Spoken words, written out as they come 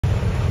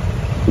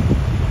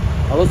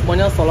Halo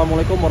semuanya,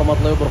 assalamualaikum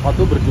warahmatullahi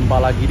wabarakatuh.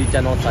 Berjumpa lagi di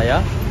channel saya.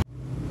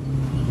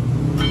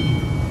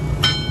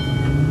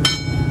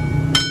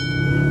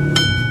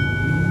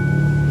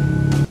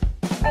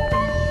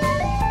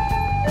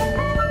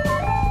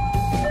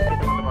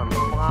 Teman-teman,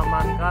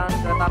 mengamankan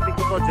kereta api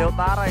Kota Jawa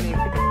Utara ini.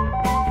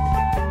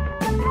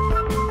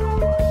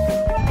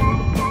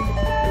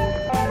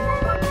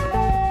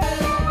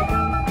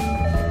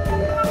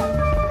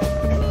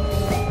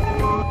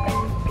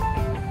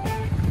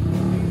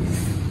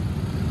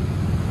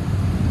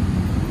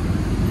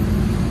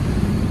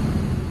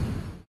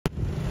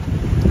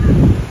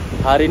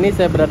 Hari ini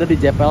saya berada di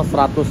JPL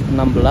 116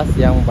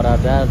 yang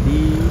berada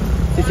di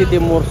sisi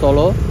timur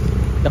Solo,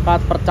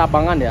 dekat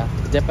percabangan ya.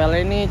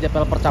 JPL ini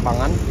JPL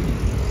percabangan.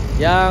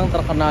 Yang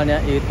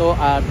terkenalnya itu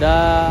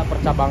ada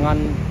percabangan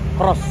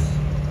cross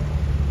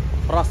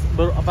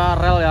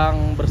rel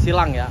yang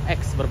bersilang ya,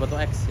 X, berbentuk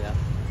X ya.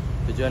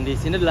 Tujuan di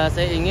sini adalah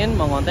saya ingin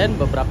mengonten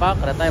beberapa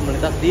kereta yang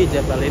melintas di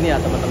JPL ini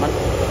ya teman-teman.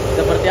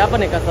 Seperti apa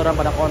nih keseruan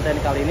pada konten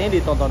kali ini,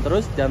 ditonton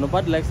terus, jangan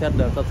lupa di like, share,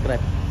 dan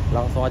subscribe.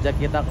 Langsung aja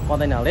kita ke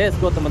kontennya, let's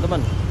go teman-teman.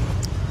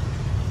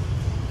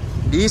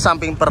 Di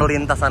samping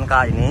perlintasan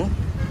K ini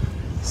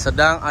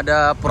sedang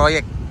ada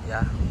proyek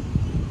ya.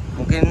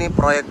 Mungkin ini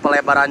proyek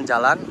pelebaran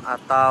jalan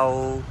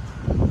atau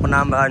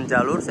penambahan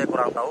jalur, saya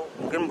kurang tahu.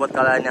 Mungkin buat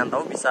kalian yang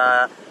tahu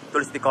bisa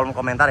tulis di kolom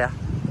komentar ya.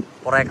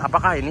 Proyek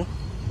apakah ini?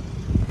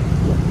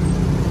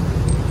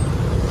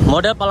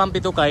 Model palang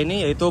pintu K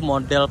ini yaitu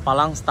model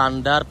palang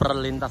standar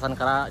perlintasan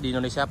kereta di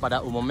Indonesia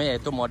pada umumnya,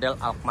 yaitu model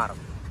Alkmaar.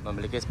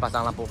 Memiliki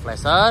sepasang lampu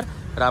flasher,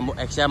 rambu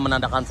X yang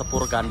menandakan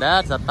sepur ganda,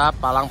 serta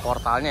palang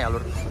portalnya ya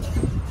lur.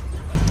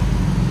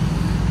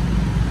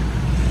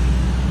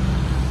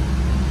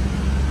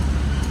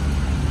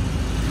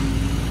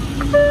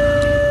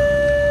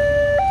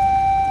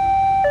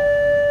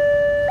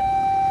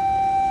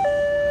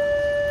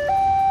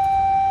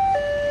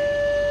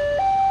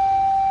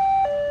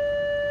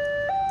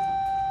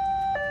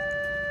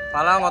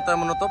 Palang auto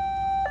yang menutup.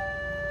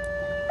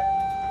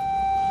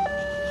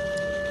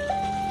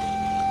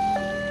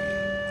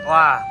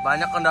 Wah,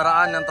 banyak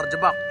kendaraan yang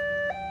terjebak.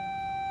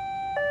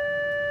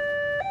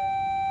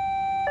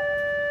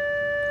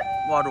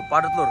 Waduh,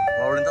 padat lur.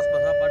 Lalu lintas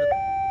basah padat.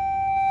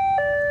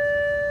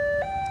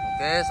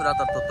 Oke, sudah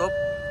tertutup.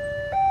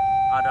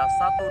 Ada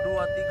 1, 2,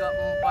 3,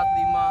 4,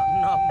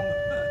 5,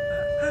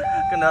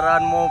 6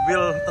 kendaraan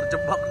mobil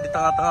terjebak di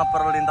tengah-tengah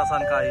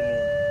perlintasan K ini.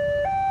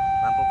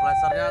 Lampu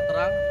flashernya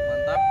terang,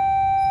 mantap.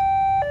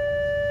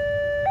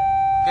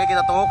 Oke, kita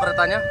tunggu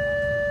keretanya.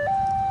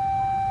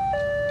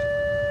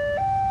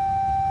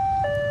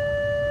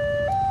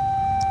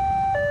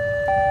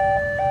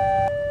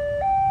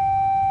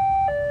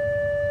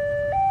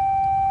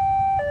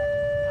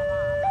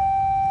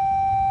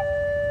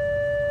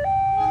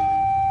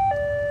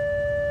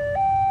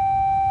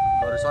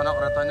 Sana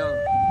keretanya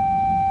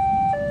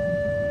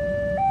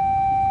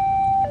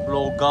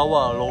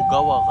Logawa,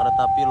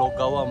 kereta api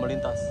Logawa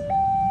melintas.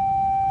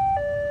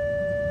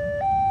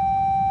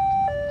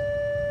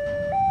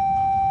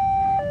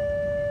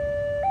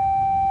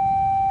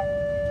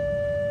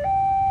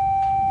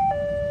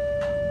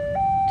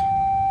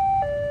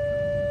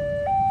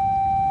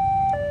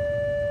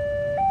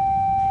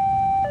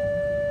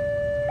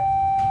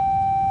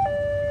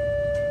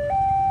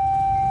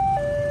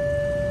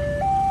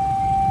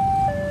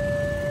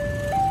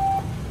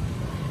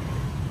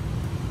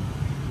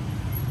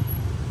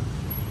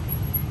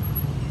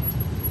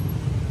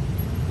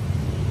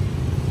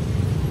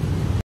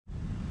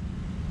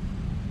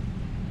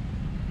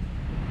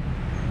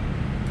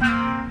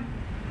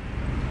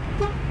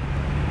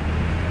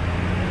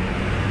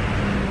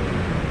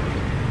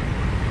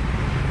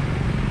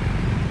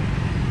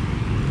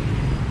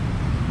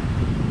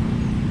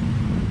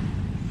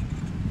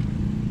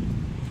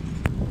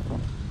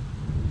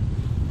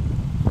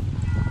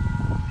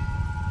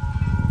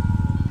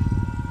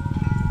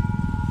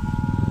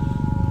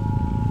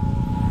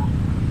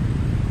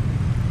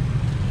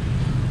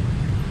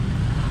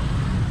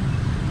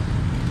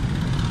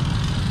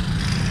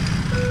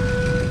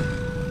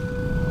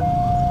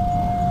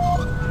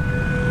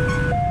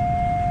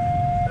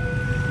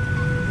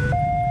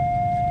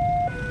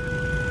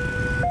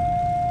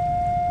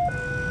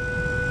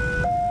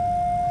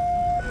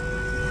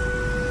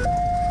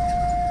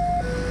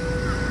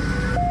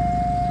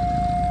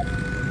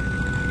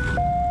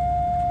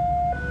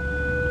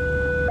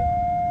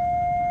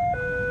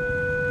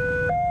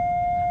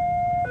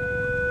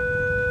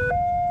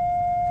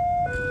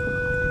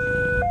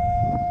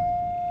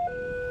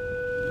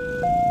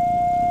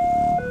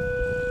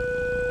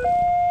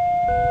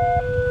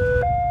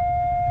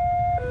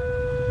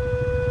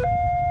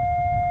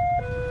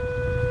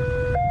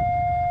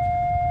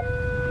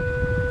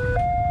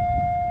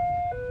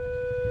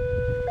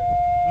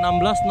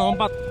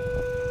 (16.04)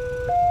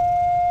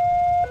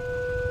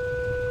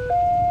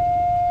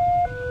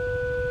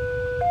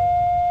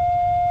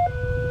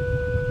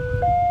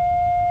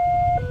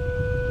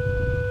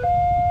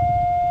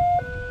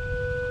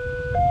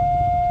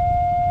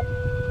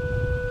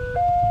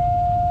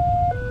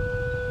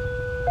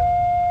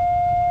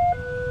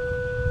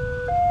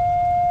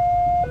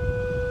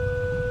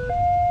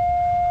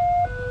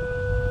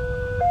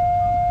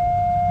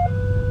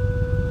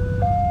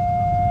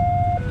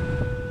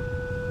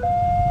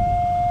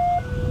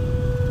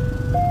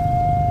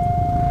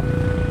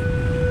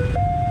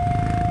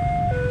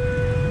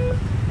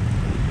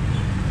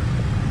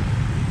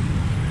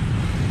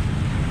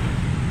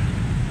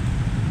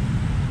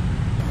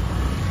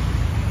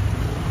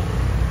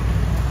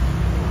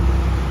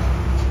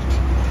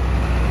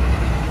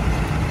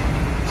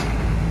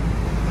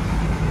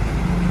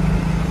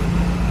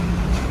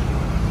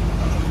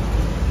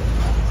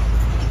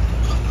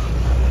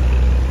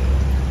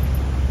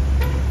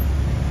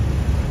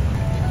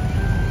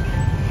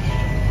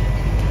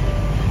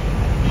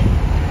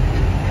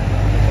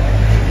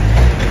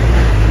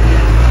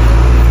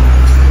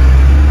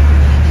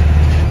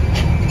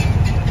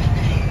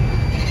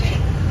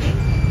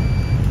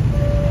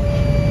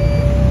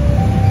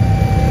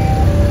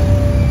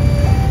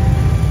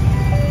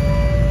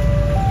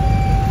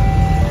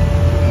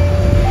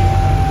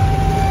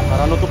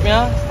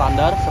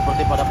 standar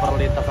seperti pada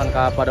perlintasan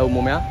pada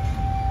umumnya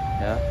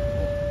ya.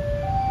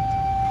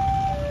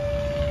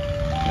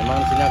 Memang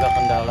di sini agak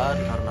kendala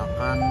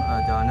dikarenakan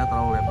jalannya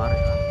terlalu lebar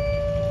ya.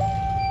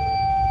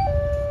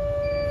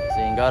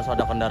 Sehingga harus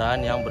ada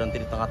kendaraan yang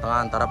berhenti di tengah-tengah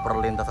antara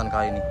perlintasan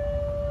K ini.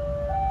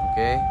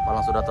 Oke,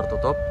 palang sudah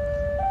tertutup.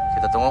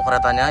 Kita tunggu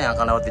keretanya yang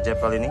akan lewat di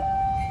JPL ini.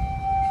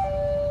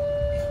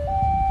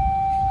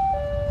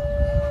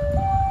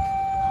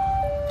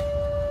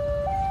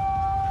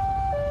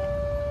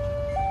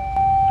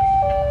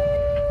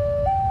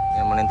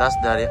 Yang melintas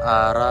dari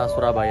arah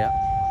Surabaya.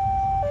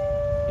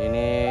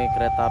 Ini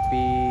kereta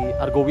api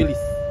Argo Wilis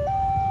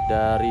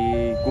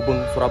dari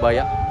Gubeng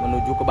Surabaya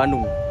menuju ke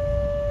Bandung.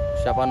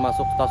 Persiapan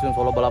masuk stasiun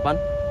Solo Balapan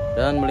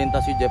dan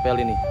melintasi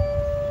JPL ini.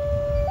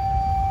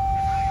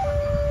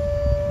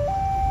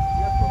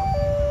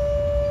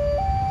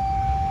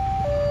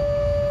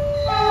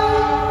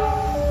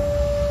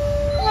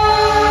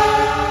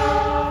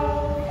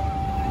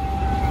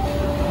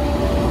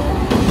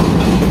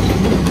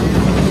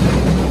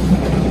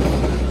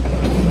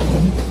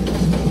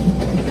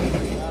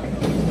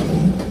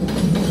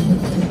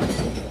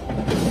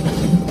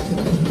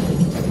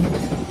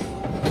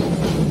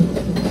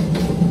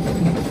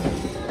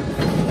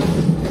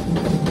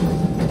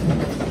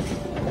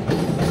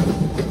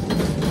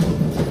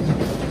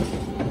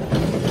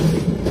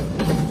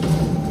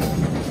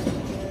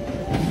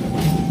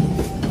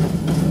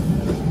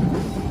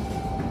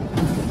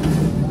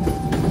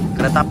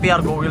 Kereta api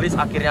Argo Wilis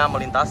akhirnya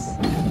melintas.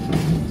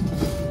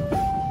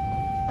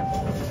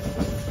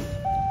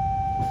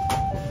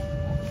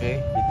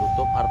 Oke,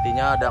 ditutup,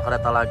 artinya ada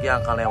kereta lagi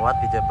yang akan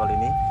lewat di JPL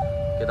ini.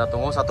 Kita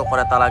tunggu satu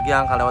kereta lagi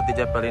yang akan lewat di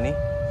JPL ini.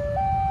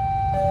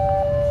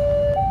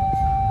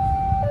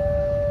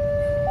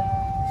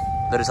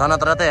 Dari sana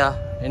ternyata ya,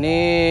 ini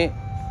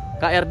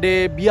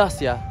KRD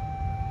Bias ya.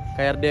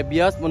 KRD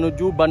Bias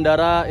menuju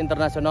Bandara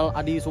Internasional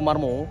Adi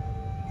Sumarmo.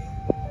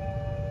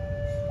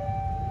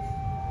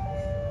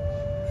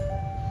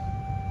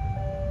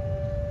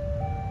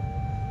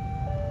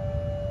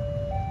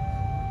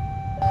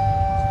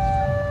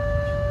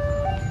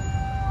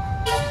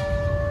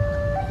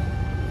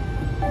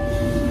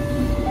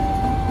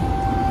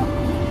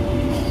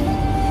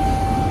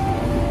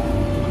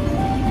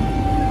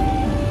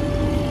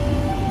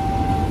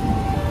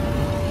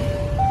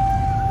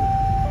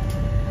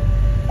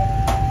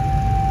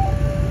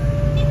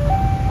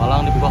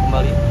 Dibuka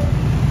kembali.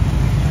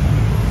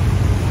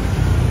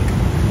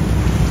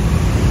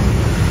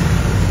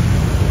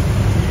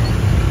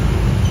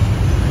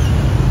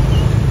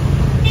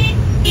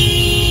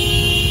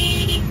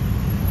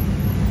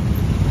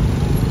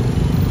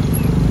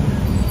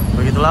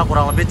 Begitulah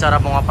kurang lebih cara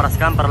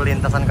mengoperasikan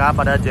perlintasan K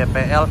pada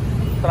JPL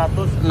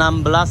 116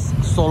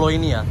 Solo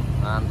ini ya.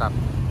 Mantap.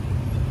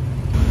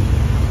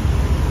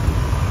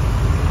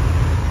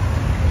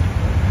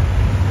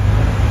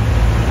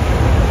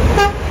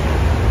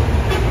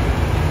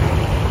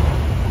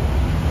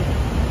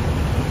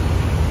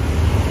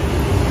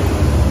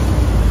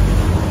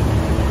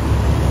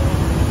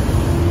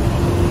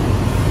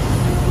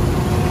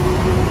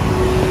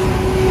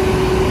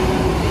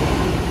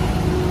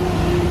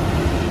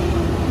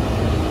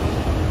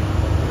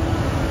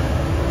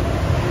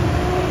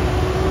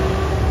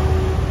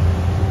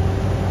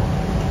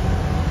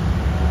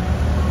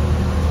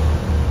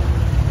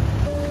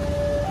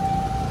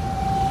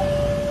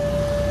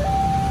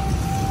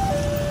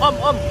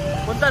 Om,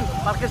 punten,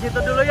 parkir situ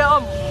dulu ya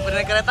Om,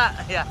 benerin kereta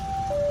ya.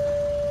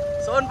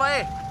 Soon Pak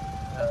ya.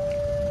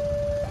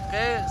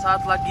 Oke,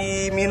 saat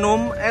lagi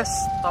minum es,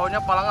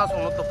 taunya palang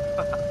langsung nutup.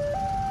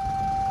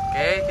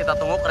 Oke, kita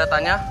tunggu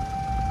keretanya.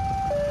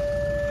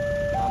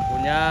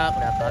 Lampunya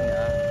kelihatan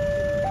ya.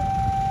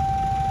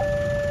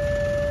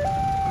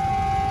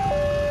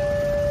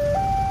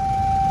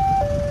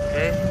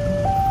 Oke,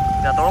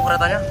 kita tunggu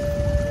keretanya.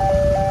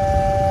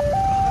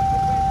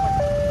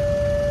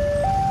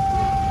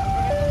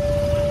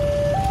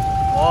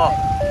 Oh,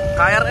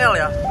 KRL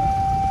ya.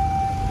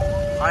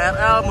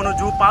 KRL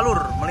menuju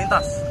Palur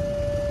melintas.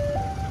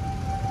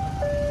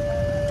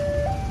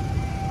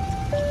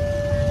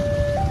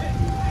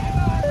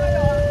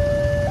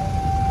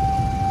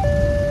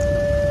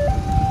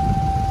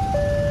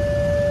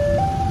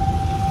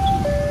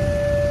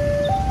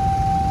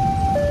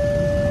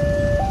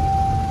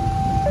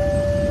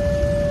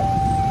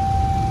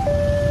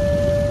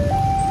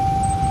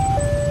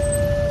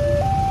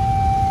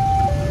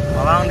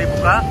 Palang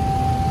dibuka.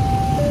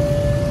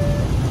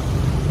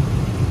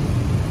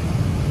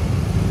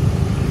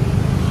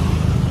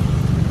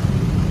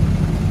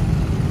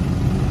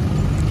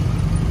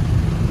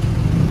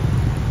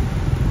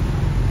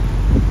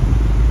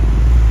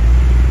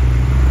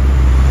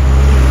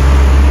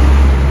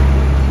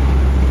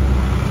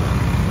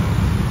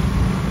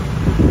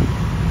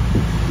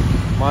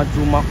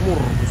 Maju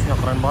makmur, busnya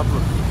keren banget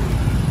loh.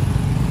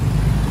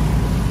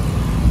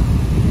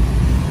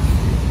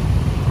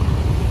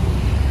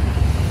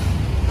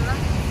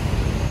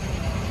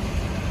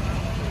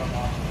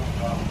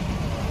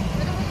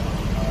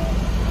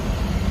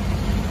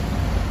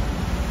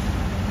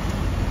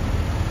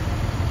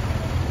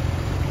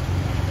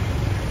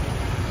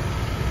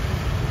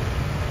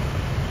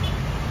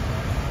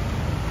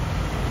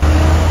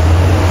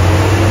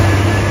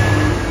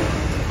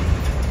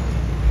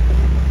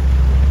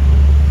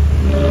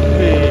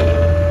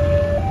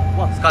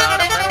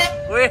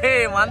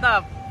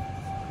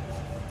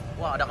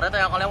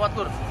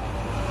 Lur.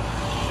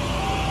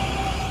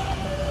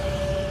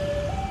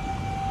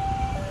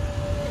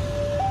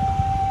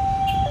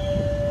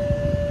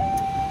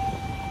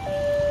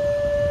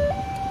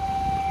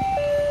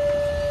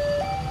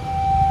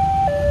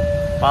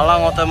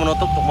 Palang otoy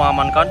menutup untuk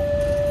mengamankan.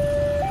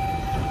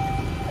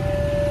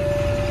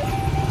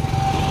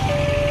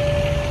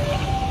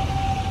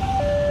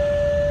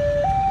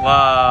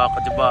 Wah,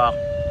 kejebak.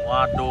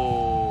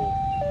 Waduh.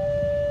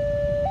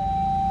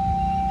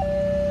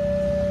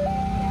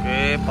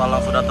 Oke,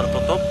 palang sudah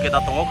tertutup. Kita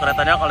tunggu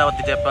keretanya akan lewat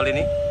di JPL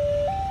ini.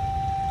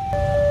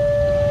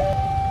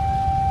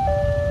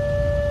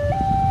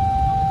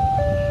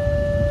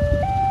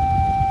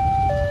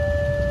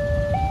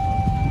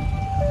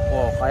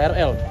 Wow,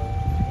 KRL.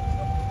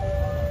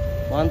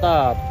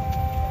 Mantap.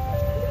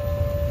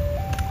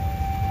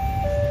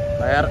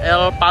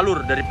 KRL Palur,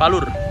 dari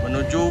Palur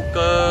menuju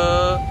ke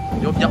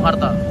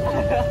Yogyakarta.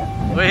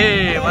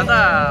 Wih,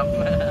 mantap.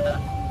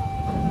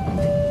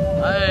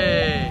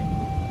 Hai.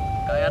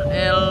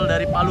 KRL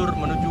dari Palur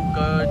menuju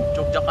ke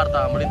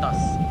Yogyakarta melintas.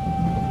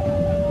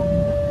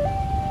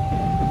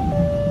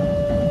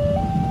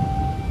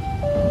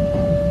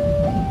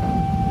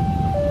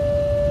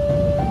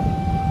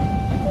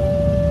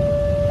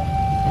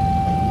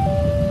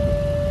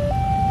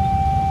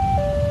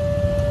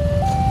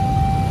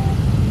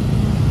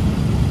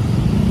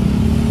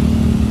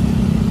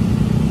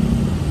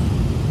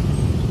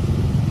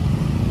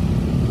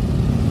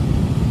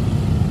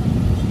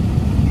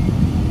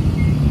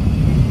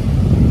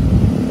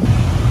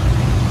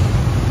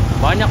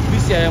 Banyak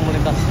bis ya yang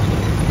melintas.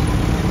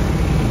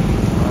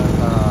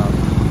 Mantap.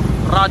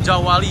 Raja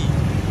Wali.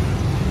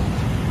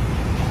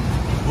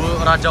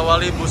 Raja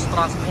Wali bus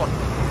transport.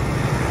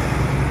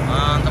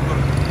 Mantap, Bro.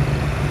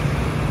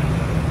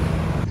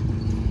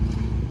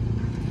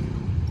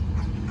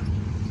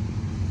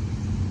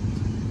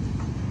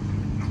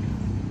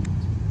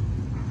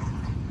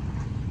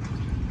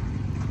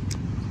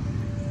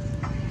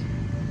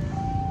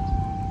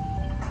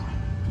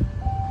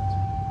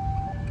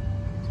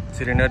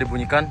 Sirine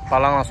dibunyikan,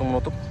 palang langsung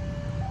menutup.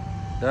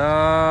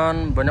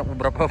 Dan banyak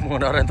beberapa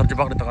pengendara yang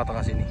terjebak di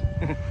tengah-tengah sini.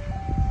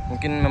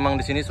 Mungkin memang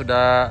di sini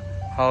sudah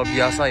hal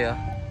biasa ya.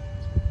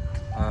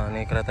 Nah,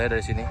 ini keretanya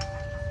dari sini.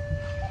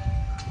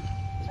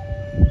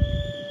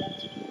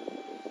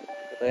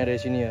 Keretanya dari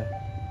sini ya.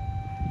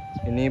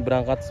 Ini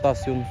berangkat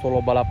stasiun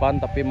Solo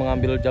Balapan tapi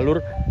mengambil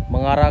jalur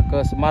mengarah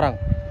ke Semarang.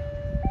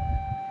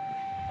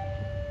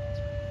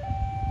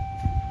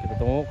 Kita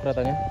tunggu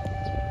keretanya.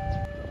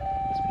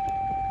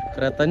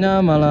 Keretanya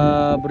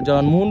malah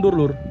berjalan mundur,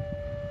 Lur.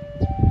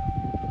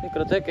 Ini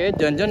keretanya kayak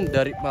janjian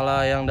dari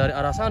malah yang dari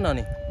arah sana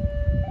nih.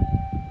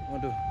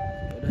 Waduh,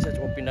 udah saya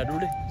coba pindah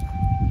dulu deh.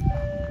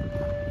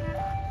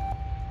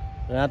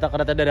 Ternyata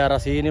kereta dari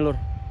arah sini, Lur.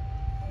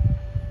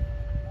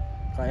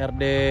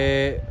 KRD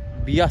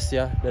Bias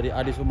ya, dari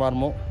Adi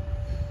Sumarmo.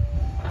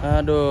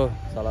 Aduh,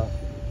 salah.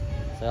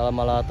 Saya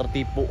malah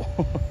tertipu.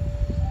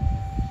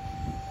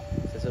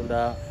 Saya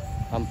sudah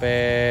sampai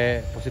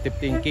positive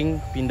thinking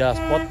pindah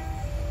spot.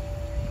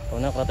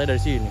 Soalnya keretanya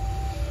dari sini.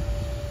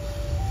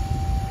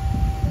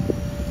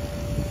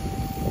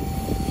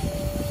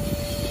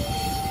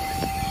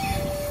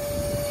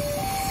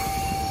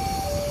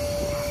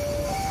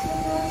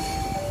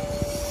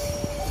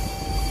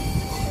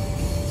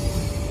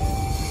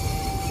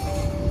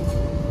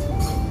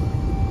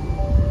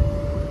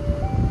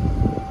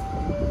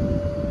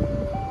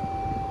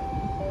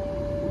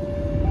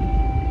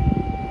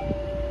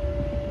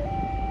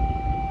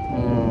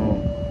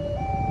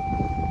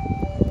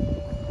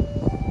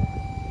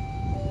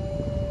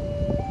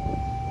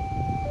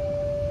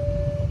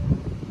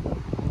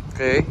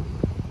 Oke.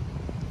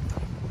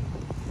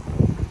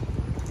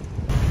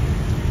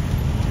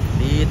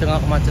 Di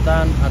tengah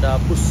kemacetan ada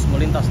bus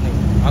melintas nih,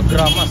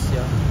 Agramas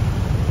ya,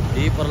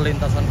 di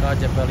perlintasan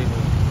ke JPL ini.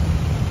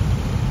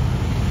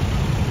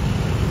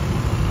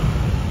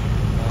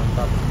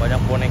 Mantap,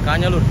 banyak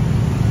bonekanya, Lur.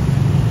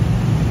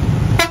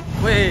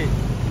 Wih,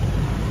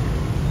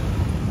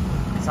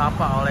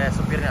 disapa oleh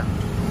supirnya.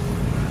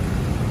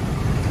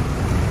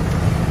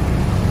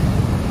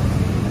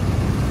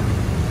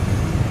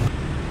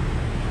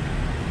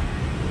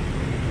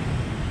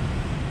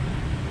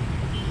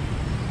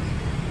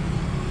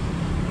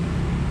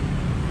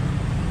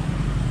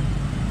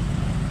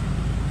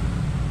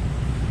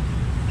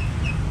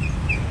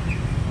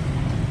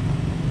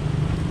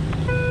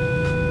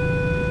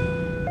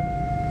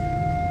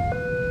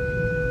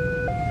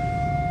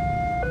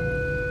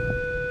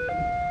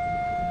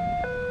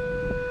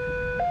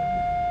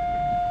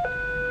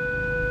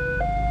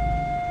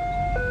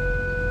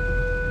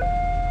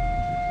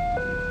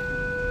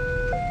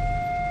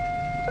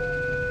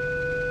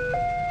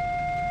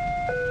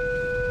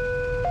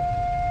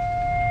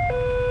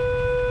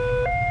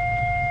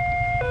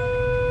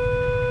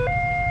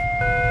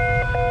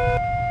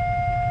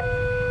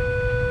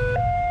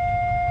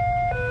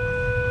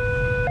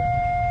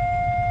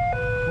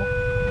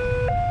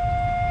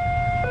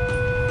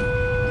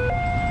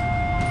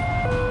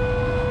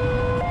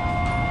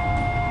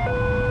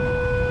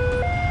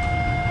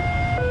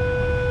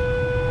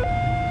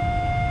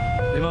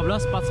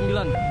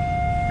 1549.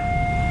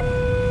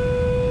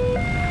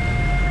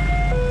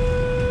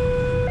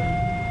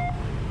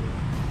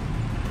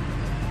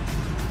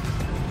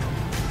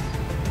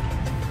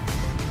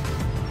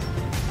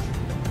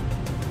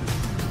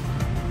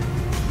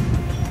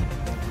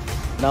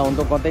 Nah,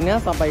 untuk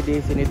kontennya sampai di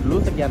sini dulu.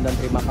 Sekian dan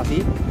terima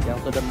kasih yang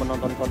sudah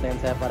menonton konten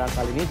saya pada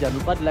kali ini. Jangan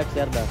lupa di like,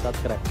 share, dan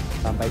subscribe.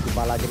 Sampai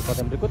jumpa lagi di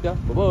konten berikutnya.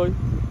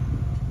 Bye-bye.